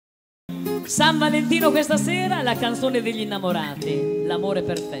San Valentino questa sera, la canzone degli innamorati, l'amore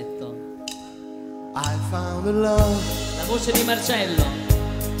perfetto. I found a love, la voce di Marcello.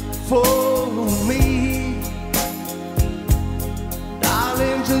 For me,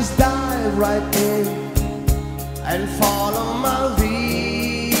 darling, just dive right in and follow my lead.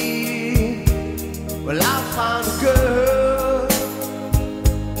 Well, I found a girl,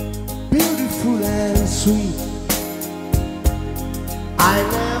 beautiful and sweet. I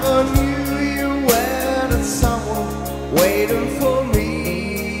never knew you were that someone waiting for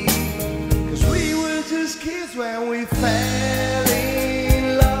me, 'cause we were just kids when we fell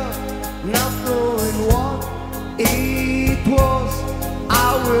in love, not knowing what it was.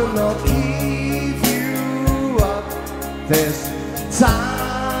 I will not give you up this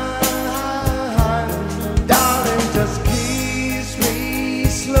time, darling, just kiss me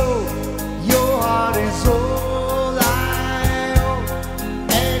slow. Your heart is all I own,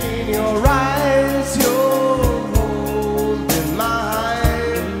 and in your eyes you're holding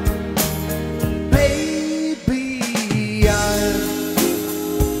mine. Baby, I'm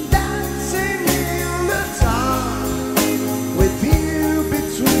dancing in the dark with you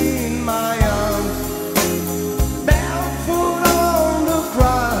between my arms, barefoot on the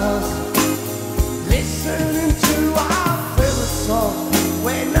grass, listening to our favorite song.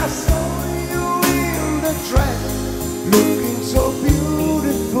 When I saw you in the dress, looking so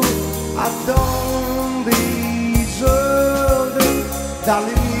beautiful, I don't deserve it.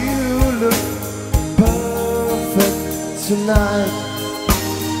 Darling, you look perfect tonight.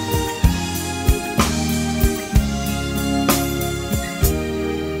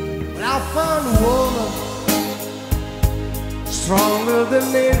 When I found a woman stronger than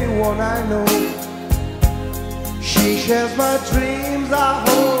anyone I know, she shares my dreams. I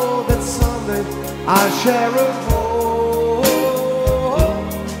hope that someday I'll share her home.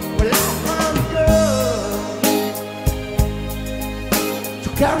 Well, I found a girl to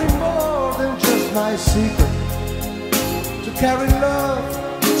carry more than just my secret, to carry love,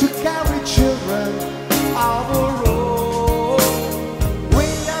 to carry children of her own.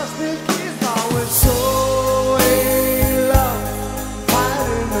 When I still kiss, I was so in love,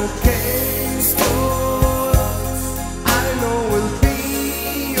 fighting against all odds. I know we'll be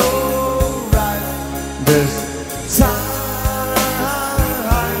alright this time,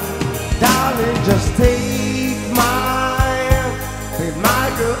 darling, just take my hand, be my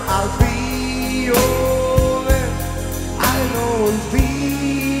girl, I'll be your man. I know we'll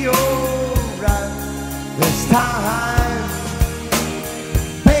be alright this time.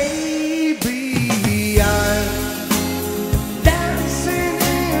 Baby, I'm dancing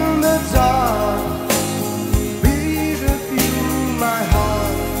in the dark, beat of you, my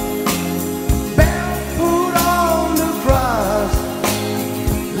heart, barefoot on the grass,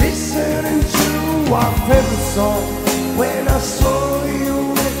 listening to our favorite song. When I saw you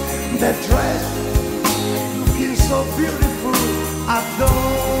in that dress, looking so beautiful, I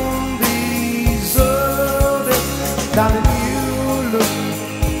don't deserve it. Darling, you look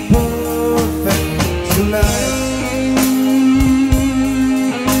perfect tonight.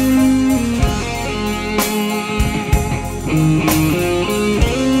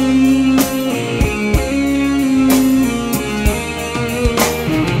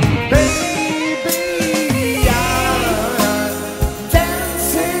 Baby, I'm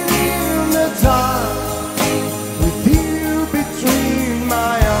dancing in the dark with you between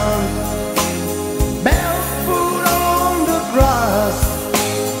my arms, barefoot on the grass,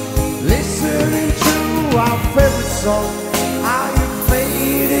 listening to our favorite song. I am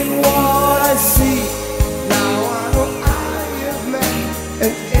fading what I see. Now I know I have met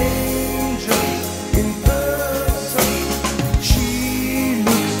an angel in person. She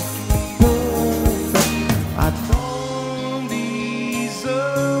looks perfect. I don't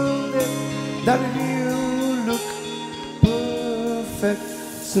deserve it. Darling, you look perfect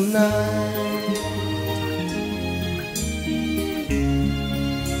tonight.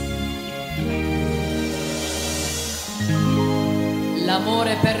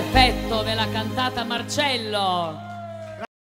 L'amore perfetto ve l'ha cantata Marcello.